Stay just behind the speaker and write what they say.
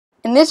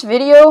In this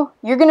video,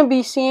 you're going to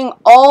be seeing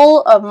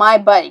all of my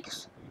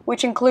bikes,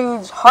 which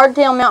includes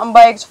hardtail mountain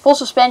bikes, full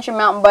suspension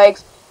mountain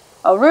bikes,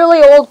 a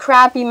really old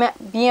crappy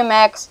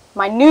BMX,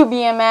 my new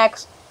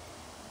BMX,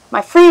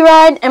 my free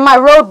ride, and my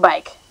road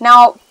bike.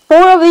 Now,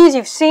 4 of these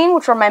you've seen,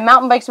 which are my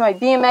mountain bikes and my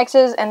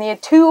BMXs, and the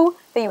 2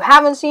 that you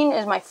haven't seen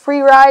is my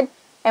free ride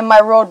and my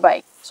road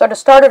bike. So to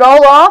start it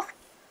all off,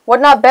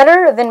 what not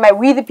better than my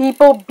We The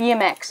People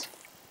BMX.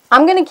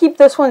 I'm going to keep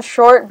this one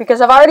short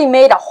because I've already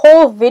made a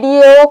whole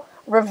video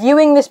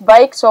reviewing this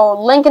bike, so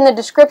link in the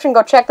description,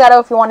 go check that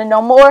out if you want to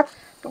know more.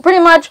 But pretty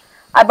much,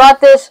 I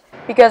bought this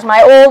because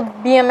my old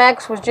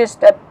BMX was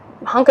just a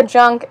hunk of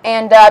junk,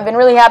 and I've been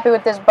really happy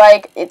with this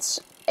bike. It's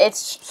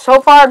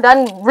so far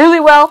done really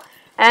well,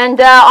 and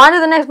on to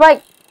the next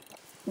bike.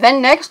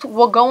 Then next,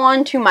 we'll go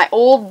on to my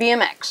old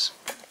BMX.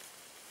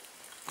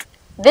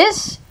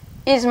 This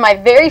is my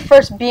very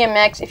first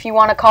BMX, if you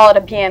want to call it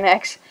a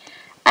BMX.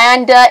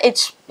 And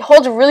it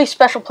holds a really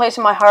special place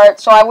in my heart,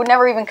 so I would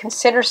never even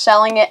consider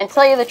selling it. And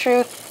tell you the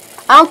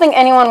truth, I don't think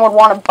anyone would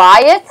want to buy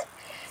it.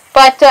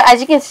 But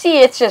as you can see,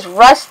 it's just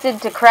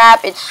rusted to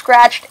crap. It's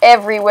scratched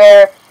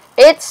everywhere.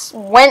 It's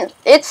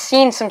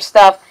seen some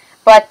stuff,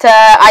 but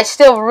I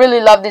still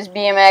really love this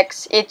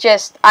BMX.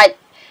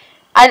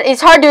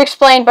 It's hard to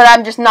explain, but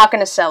I'm just not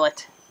going to sell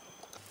it.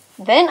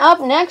 Then up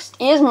next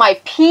is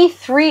my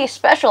P3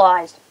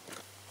 Specialized.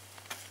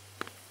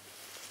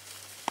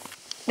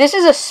 This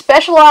is a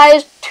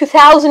Specialized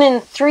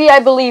 2003, I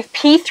believe,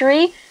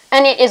 P3,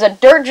 and it is a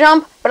dirt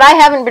jump, but I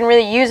haven't been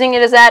really using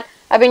it as that.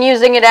 I've been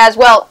using it as,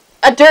 well,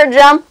 a dirt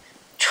jump,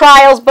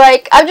 trials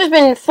bike. I've just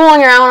been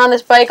fooling around on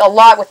this bike a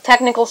lot with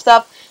technical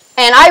stuff,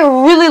 and I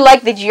really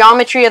like the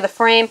geometry of the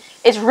frame.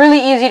 It's really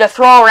easy to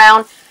throw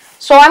around.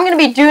 So I'm going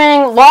to be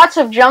doing lots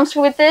of jumps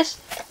with this,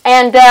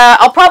 and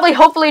I'll probably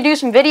hopefully do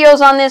some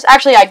videos on this.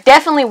 Actually, I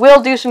definitely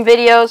will do some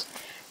videos,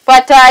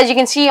 but as you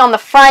can see on the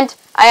front,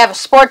 I have a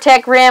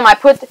Sportec rim.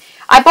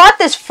 I bought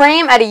this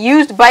frame at a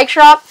used bike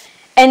shop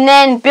and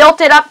then built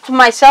it up to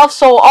myself,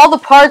 so all the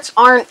parts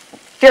aren't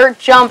dirt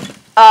jump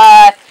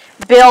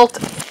built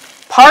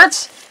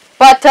parts,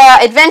 but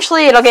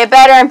eventually it'll get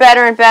better and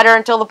better and better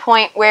until the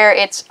point where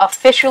it's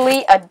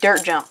officially a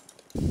dirt jump.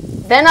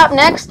 Then up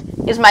next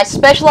is my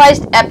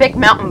Specialized Epic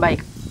mountain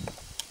bike.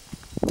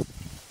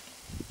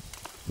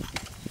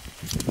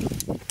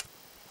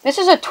 This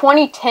is a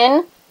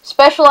 2010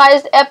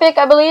 Specialized Epic,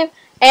 I believe.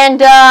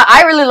 And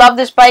I really love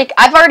this bike.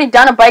 I've already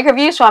done a bike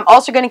review, so I'm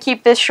also going to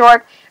keep this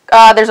short.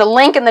 There's a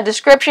link in the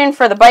description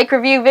for the bike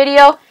review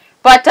video.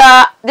 But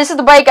this is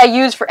the bike I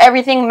use for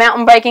everything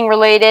mountain biking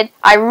related.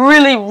 I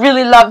really,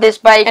 really love this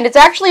bike. And it's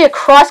actually a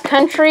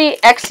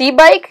cross-country XC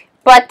bike.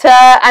 But,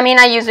 I mean,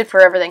 I use it for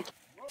everything.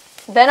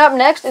 Then up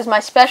next is my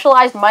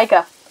Specialized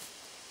Mica.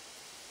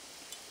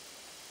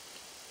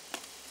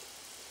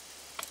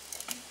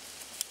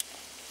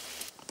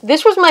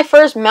 This was my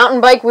first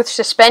mountain bike with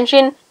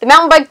suspension. The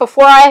mountain bike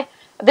before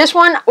this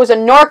one was a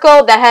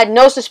Norco that had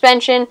no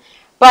suspension,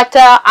 but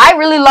I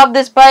really love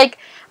this bike.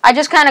 I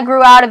just kind of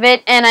grew out of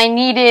it, and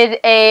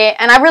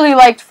I really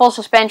liked full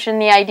suspension,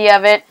 the idea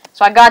of it,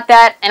 so I got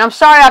that. And I'm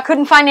sorry I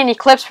couldn't find any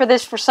clips for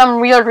this for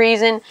some weird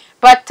reason,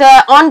 but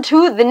on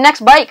to the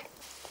next bike.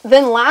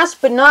 Then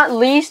last but not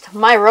least,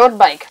 my road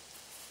bike.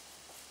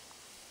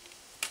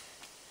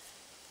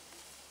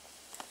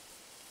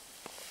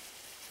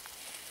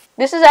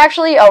 This is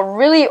actually a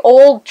really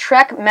old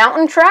Trek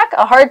mountain track,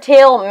 a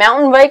hardtail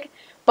mountain bike,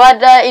 but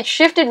it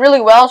shifted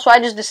really well, so I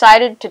just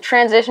decided to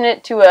transition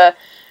it to a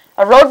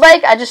road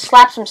bike. I just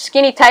slapped some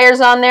skinny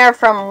tires on there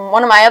from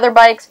one of my other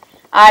bikes.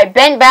 I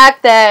bent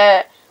back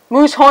the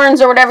moose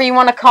horns or whatever you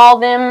want to call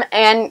them,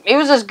 and it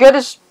was good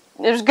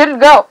to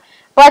go.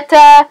 But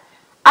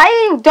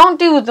I don't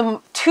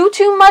do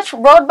too much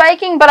road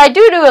biking, but I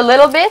do a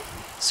little bit.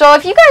 So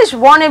if you guys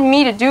wanted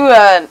me to do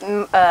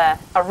a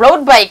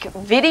road bike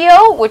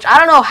video, which I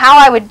don't know how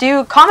I would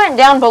do, comment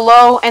down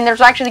below, and there's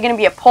actually going to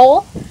be a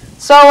poll.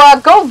 So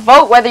go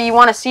vote whether you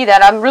want to see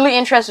that. I'm really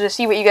interested to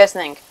see what you guys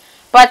think.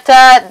 But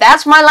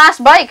that's my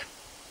last bike.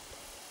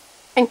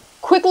 And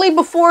quickly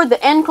before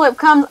the end clip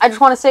comes, I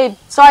just want to say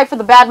sorry for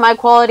the bad mic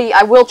quality.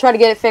 I will try to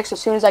get it fixed as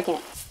soon as I can.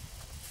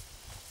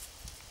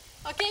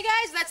 Okay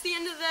guys, that's the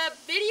end of the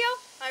video.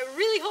 I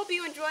really hope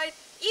you enjoyed.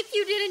 If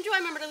you did enjoy,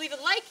 remember to leave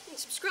a like and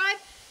subscribe.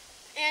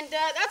 And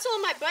that's all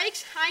my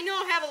bikes. I know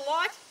I have a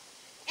lot.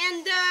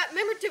 And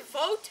remember to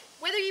vote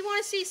whether you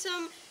want to see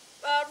some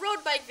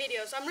road bike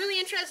videos. I'm really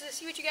interested to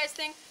see what you guys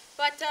think.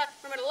 But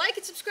remember to like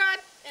and subscribe,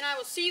 and I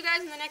will see you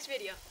guys in the next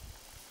video.